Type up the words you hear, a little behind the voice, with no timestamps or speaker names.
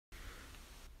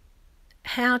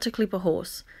How to clip a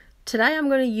horse. Today I'm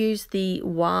going to use the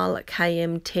Wahl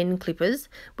KM10 clippers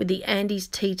with the Andis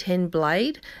T10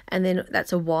 blade, and then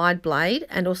that's a wide blade,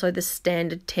 and also the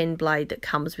standard 10 blade that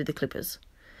comes with the clippers.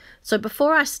 So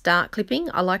before I start clipping,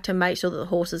 I like to make sure that the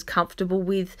horse is comfortable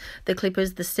with the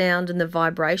clippers, the sound and the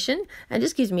vibration, and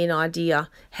just gives me an idea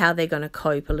how they're going to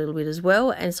cope a little bit as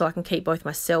well, and so I can keep both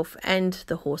myself and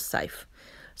the horse safe.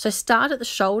 So start at the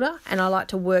shoulder, and I like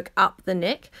to work up the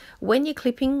neck. When you're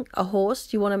clipping a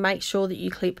horse, you want to make sure that you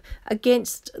clip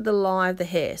against the lie of the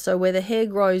hair. So where the hair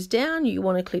grows down, you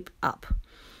want to clip up.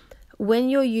 When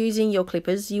you're using your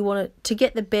clippers, you want to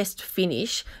get the best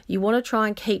finish, you want to try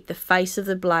and keep the face of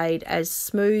the blade as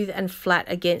smooth and flat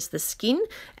against the skin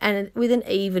and with an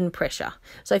even pressure.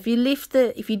 So if you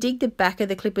dig the back of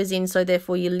the clippers in, so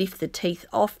therefore you lift the teeth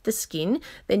off the skin,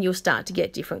 then you'll start to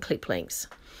get different clip lengths,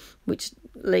 which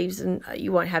leaves and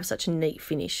you won't have such a neat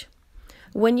finish.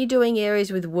 When you're doing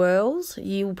areas with whorls,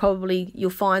 you'll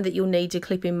find that you'll need to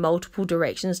clip in multiple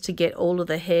directions to get all of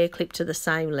the hair clipped to the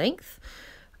same length.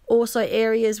 Also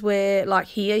areas where, like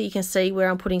here, you can see where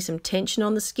I'm putting some tension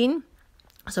on the skin.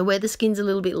 So where the skin's a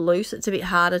little bit loose, it's a bit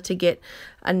harder to get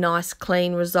a nice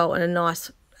clean result and a nice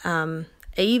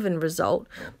even result.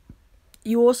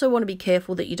 You also want to be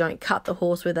careful that you don't cut the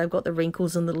horse where they've got the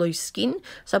wrinkles and the loose skin.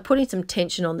 So putting some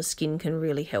tension on the skin can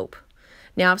really help.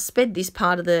 Now I've sped this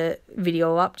part of the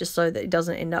video up just so that it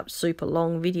doesn't end up super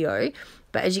long video.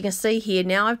 But as you can see here,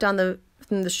 now I've done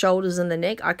from the shoulders and the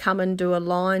neck, I come and do a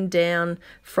line down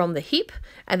from the hip,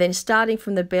 and then starting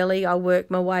from the belly, I work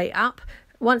my way up.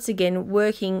 Once again,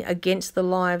 working against the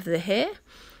lie of the hair.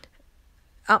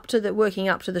 Working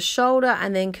up to the shoulder,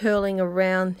 and then curling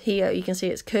around here. You can see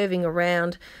it's curving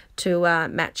around to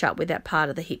match up with that part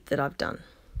of the hip that I've done.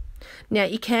 Now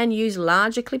you can use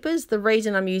larger clippers. The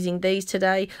reason I'm using these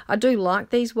today, I do like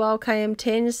these Wahl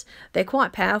KM10s. They're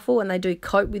quite powerful and they do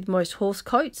cope with most horse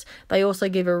coats. They also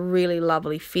give a really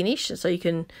lovely finish, so you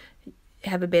can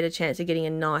have a better chance of getting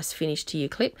a nice finish to your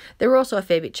clip. They're also a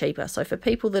fair bit cheaper, so for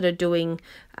people that are doing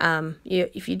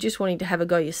if you're just wanting to have a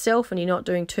go yourself and you're not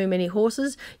doing too many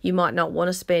horses, you might not want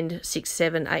to spend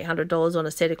 $600, $700, $800 on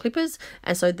a set of clippers,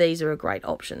 and so these are a great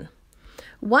option.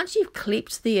 Once you've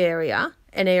clipped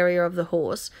an area of the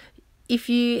horse, if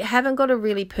you haven't got a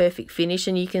really perfect finish,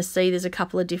 and you can see there's a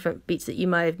couple of different bits that you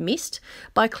may have missed,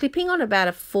 by clipping on about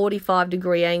a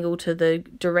 45-degree angle to the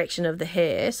direction of the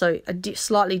hair, so a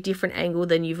slightly different angle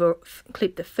than you've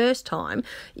clipped the first time,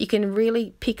 you can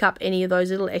really pick up any of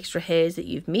those little extra hairs that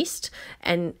you've missed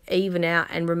and even out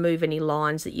and remove any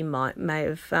lines that you may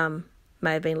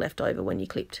have been left over when you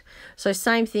clipped. So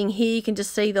same thing here, you can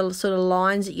just see the sort of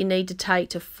lines that you need to take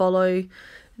to follow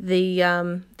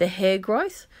the hair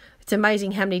growth. It's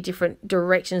amazing how many different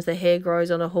directions the hair grows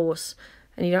on a horse,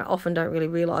 and you often don't really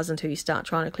realise until you start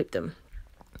trying to clip them.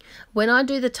 When I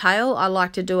do the tail, I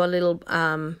like to do a little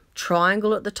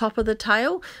triangle at the top of the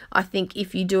tail. I think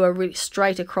if you do a really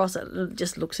straight across, it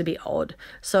just looks a bit odd.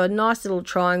 So a nice little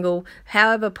triangle,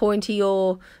 however pointy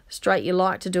or straight you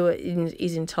like to do it,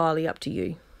 is entirely up to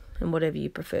you and whatever you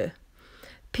prefer.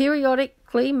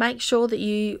 Periodically, make sure that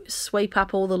you sweep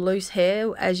up all the loose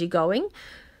hair as you're going.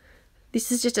 This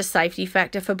is just a safety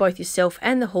factor for both yourself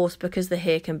and the horse because the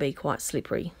hair can be quite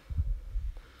slippery.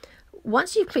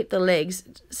 Once you clip the legs,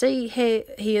 see here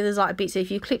there's like bits,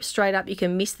 if you clip straight up you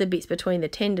can miss the bits between the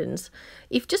tendons.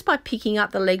 If just by picking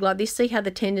up the leg like this, see how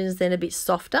the tendon's then a bit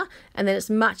softer, and then it's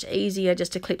much easier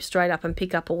just to clip straight up and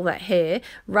pick up all that hair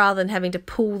rather than having to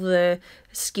pull the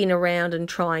skin around and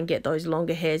try and get those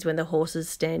longer hairs when the horse is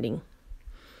standing.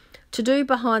 To do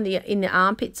in the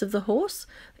armpits of the horse,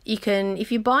 you can,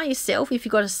 if you're by yourself, if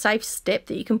you've got a safe step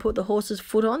that you can put the horse's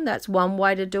foot on, that's one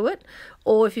way to do it.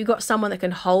 Or if you've got someone that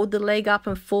can hold the leg up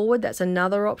and forward, that's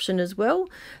another option as well.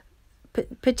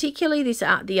 Particularly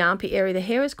the armpit area,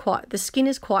 the skin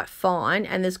is quite fine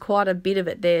and there's quite a bit of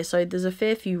it there, so there's a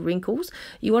fair few wrinkles.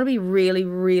 You want to be really,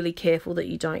 really careful that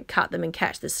you don't cut them and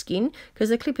catch the skin because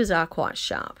the clippers are quite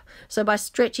sharp. So by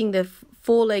stretching the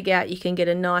foreleg out, you can get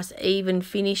a nice even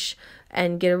finish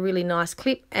and get a really nice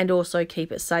clip, and also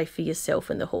keep it safe for yourself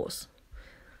and the horse.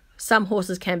 Some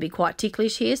horses can be quite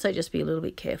ticklish here, so just be a little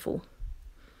bit careful.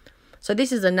 So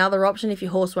this is another option if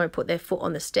your horse won't put their foot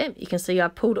on the step. You can see I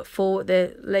pulled it forward,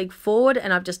 the leg forward,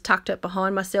 and I've just tucked it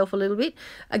behind myself a little bit.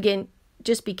 Again,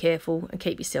 just be careful and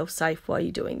keep yourself safe while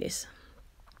you're doing this.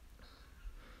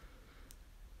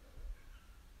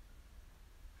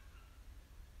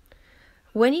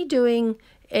 When you're doing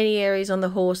any areas on the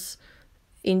horse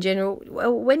in general,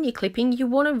 well, when you're clipping, you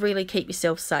want to really keep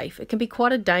yourself safe. It can be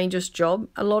quite a dangerous job.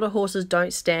 A lot of horses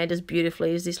don't stand as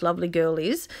beautifully as this lovely girl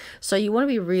is, so you want to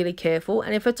be really careful.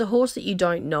 And if it's a horse that you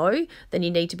don't know, then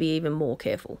you need to be even more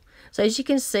careful. So as you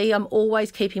can see, I'm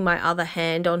always keeping my other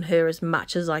hand on her as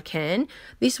much as I can.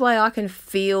 This way I can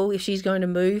feel if she's going to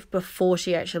move before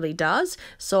she actually does,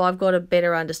 so I've got a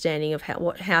better understanding of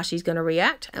how she's going to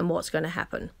react and what's going to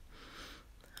happen.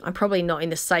 I'm probably not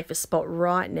in the safest spot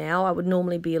right now. I would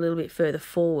normally be a little bit further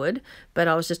forward, but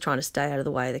I was just trying to stay out of the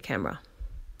way of the camera.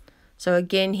 So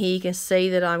again, here you can see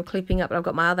that I'm clipping up, and I've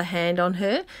got my other hand on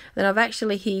her. Then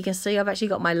here you can see I've actually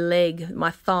got my leg, my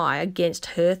thigh against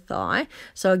her thigh.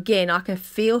 So again, I can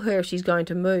feel her if she's going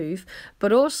to move,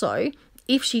 but also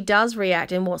if she does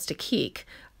react and wants to kick,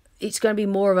 it's going to be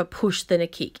more of a push than a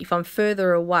kick. If I'm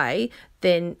further away,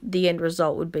 then the end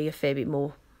result would be a fair bit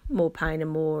more pain and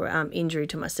more injury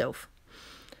to myself.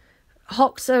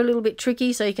 Hocks are a little bit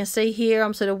tricky, so you can see here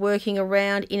I'm sort of working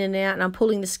around in and out, and I'm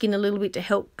pulling the skin a little bit to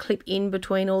help clip in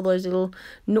between all those little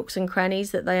nooks and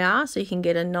crannies that they are, so you can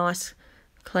get a nice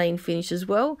clean finish as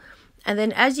well. And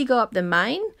then as you go up the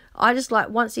mane, I just like,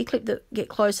 once you get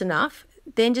close enough,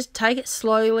 then just take it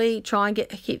slowly, try and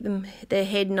keep their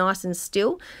head nice and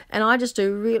still. And I just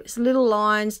do little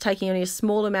lines, taking only a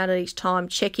small amount at each time,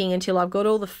 checking until I've got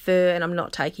all the fur and I'm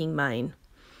not taking mane.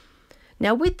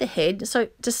 Now with the head, so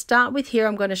to start with here,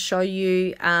 I'm going to show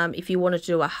you, if you want to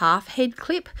do a half head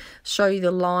clip, show you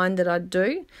the line that I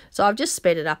do. So I've just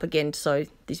sped it up again so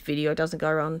this video doesn't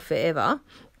go on forever.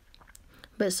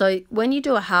 But so when you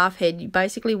do a half head, you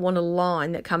basically want a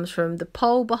line that comes from the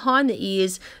pole behind the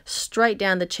ears, straight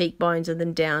down the cheekbones, and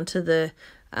then down to the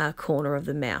corner of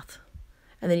the mouth.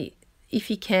 And then if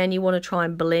you can, you want to try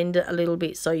and blend it a little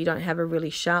bit so you don't have a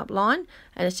really sharp line,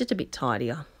 and it's just a bit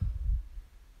tidier.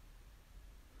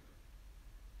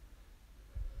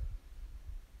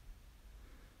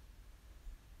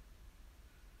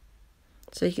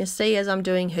 So you can see as I'm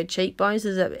doing her cheekbones,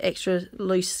 there's that extra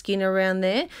loose skin around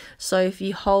there. So if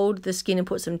you hold the skin and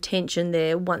put some tension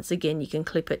there, once again, you can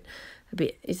clip it a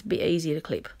bit. It's a bit easier to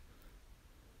clip.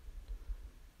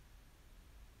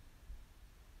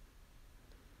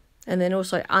 And then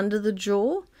also under the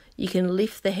jaw, you can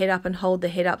lift the head up and hold the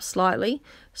head up slightly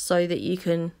so that you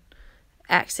can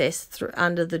access through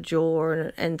under the jaw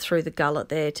and through the gullet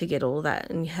there to get all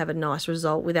that, and you have a nice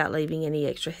result without leaving any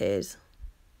extra hairs.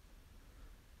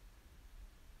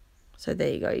 So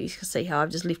there you go, you can see how I've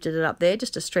just lifted it up there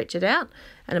just to stretch it out,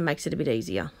 and it makes it a bit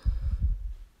easier.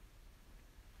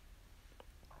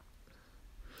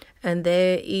 And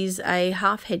there is a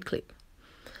half head clip.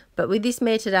 But with this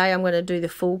mare today, I'm going to do the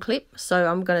full clip, so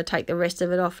I'm going to take the rest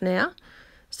of it off now.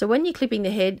 So when you're clipping the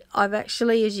head, I've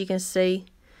actually, as you can see,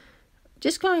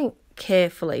 just going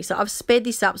carefully. So I've sped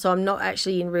this up, so I'm not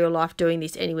actually in real life doing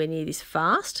this anywhere near this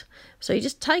fast. So you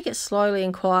just take it slowly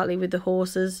and quietly with the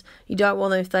horses. You don't want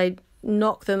them, if they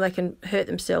knock them, they can hurt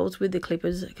themselves with the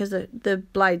clippers because the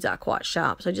blades are quite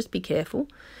sharp, so just be careful.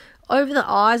 Over the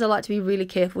eyes, I like to be really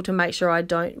careful to make sure I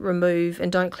don't remove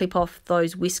and don't clip off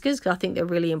those whiskers, because I think they're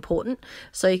really important.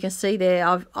 So you can see there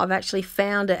I've actually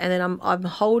found it, and then I'm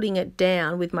holding it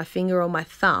down with my finger or my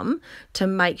thumb to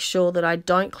make sure that I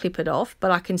don't clip it off,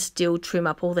 but I can still trim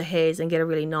up all the hairs and get a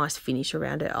really nice finish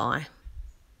around her eye.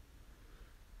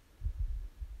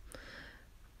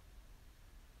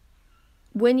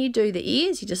 When you do the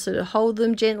ears, you just sort of hold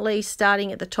them gently,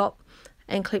 starting at the top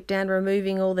and clip down,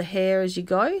 removing all the hair as you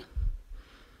go.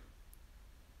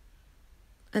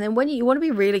 And then when you want to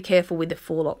be really careful with the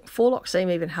forelock. Forelocks seem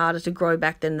even harder to grow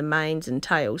back than the manes and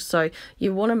tails, so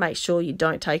you want to make sure you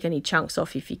don't take any chunks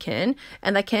off if you can,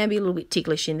 and they can be a little bit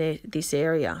ticklish in this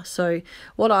area. So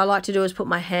what I like to do is put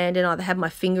my hand in, either have my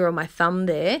finger or my thumb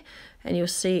there, and you'll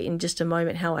see in just a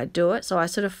moment how I do it. So I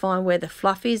sort of find where the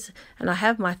fluff is, and I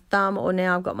have my thumb, or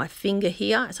now I've got my finger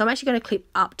here. So I'm actually going to clip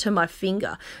up to my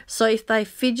finger. So if they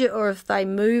fidget or if they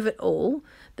move at all,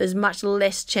 there's much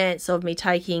less chance of me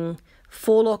taking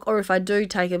forelock, or if I do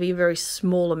take, it'll be a very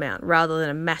small amount rather than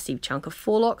a massive chunk of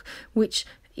forelock, which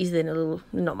is then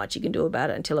not much you can do about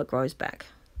it until it grows back.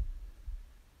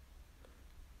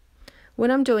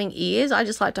 When I'm doing ears, I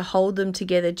just like to hold them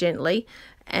together gently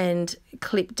and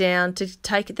clip down to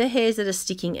take the hairs that are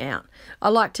sticking out. I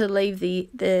like to leave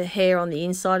the hair on the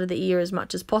inside of the ear as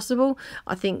much as possible.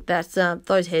 I think that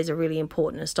those hairs are really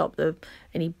important to stop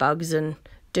any bugs and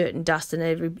dirt and dust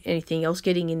and anything else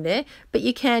getting in there. But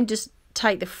you can just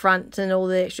take the front and all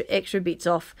the extra bits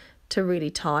off to really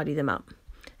tidy them up.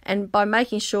 And by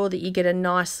making sure that you get a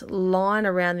nice line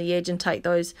around the edge and take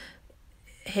those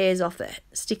hairs off that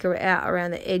stick out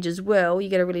around the edge as well, you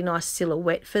get a really nice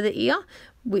silhouette for the ear,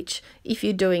 which if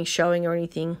you're doing showing or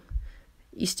anything,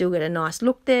 you still get a nice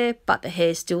look there, but the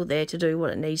hair's still there to do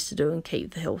what it needs to do and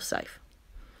keep the hill safe.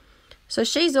 So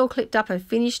she's all clipped up and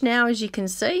finished now, as you can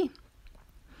see.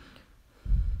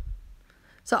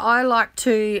 So I like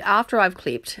to, after I've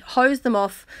clipped, hose them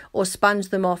off or sponge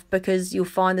them off, because you'll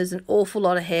find there's an awful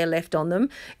lot of hair left on them.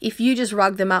 If you just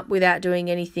rug them up without doing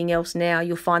anything else now,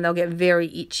 you'll find they'll get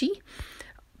very itchy.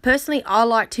 Personally, I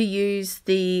like to use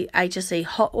the HSE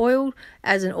hot oil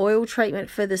as an oil treatment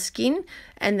for the skin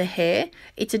and the hair.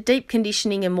 It's a deep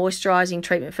conditioning and moisturising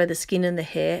treatment for the skin and the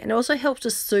hair, and it also helps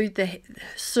to soothe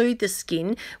the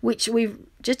skin, which we've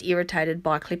just irritated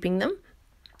by clipping them.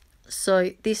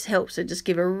 So this helps to just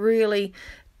give a really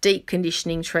deep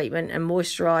conditioning treatment and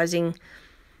moisturising,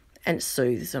 and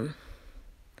soothes them.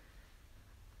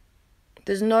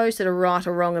 There's no sort of right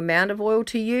or wrong amount of oil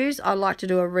to use. I like to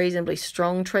do a reasonably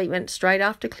strong treatment straight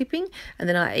after clipping, and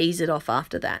then I ease it off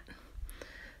after that.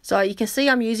 So you can see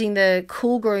I'm using the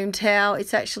Cool Groom towel.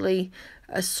 It's actually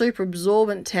a super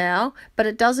absorbent towel, but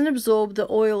it doesn't absorb the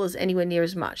oil as anywhere near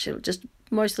as much. It just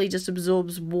mostly just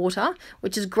absorbs water,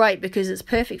 which is great because it's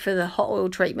perfect for the hot oil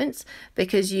treatments,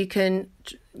 because you can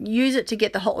use it to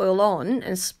get the hot oil on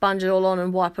and sponge it all on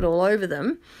and wipe it all over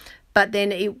them. But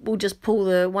then it will just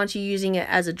pull once you're using it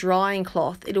as a drying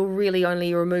cloth, it'll really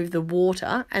only remove the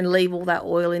water and leave all that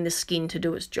oil in the skin to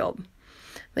do its job.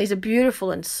 These are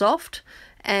beautiful and soft,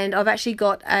 and I've actually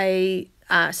got a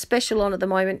special on at the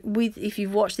moment with, if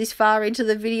you've watched this far into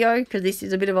the video, because this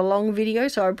is a bit of a long video,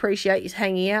 so I appreciate you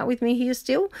hanging out with me here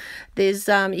still. There's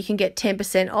you can get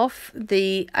 10% off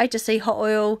the HSE hot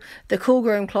oil, the Cool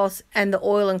Groom cloths, and the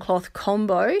oil and cloth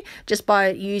combo just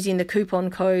by using the coupon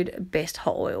code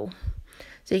BESTHOTOIL.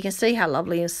 So you can see how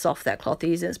lovely and soft that cloth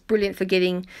is, and it's brilliant for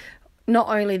getting not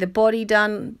only the body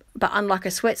done, but unlike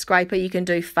a sweat scraper, you can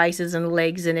do faces and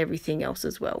legs and everything else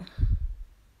as well.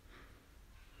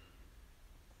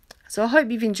 So I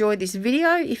hope you've enjoyed this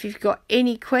video. If you've got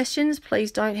any questions, please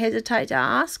don't hesitate to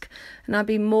ask, and I'd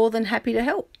be more than happy to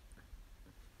help.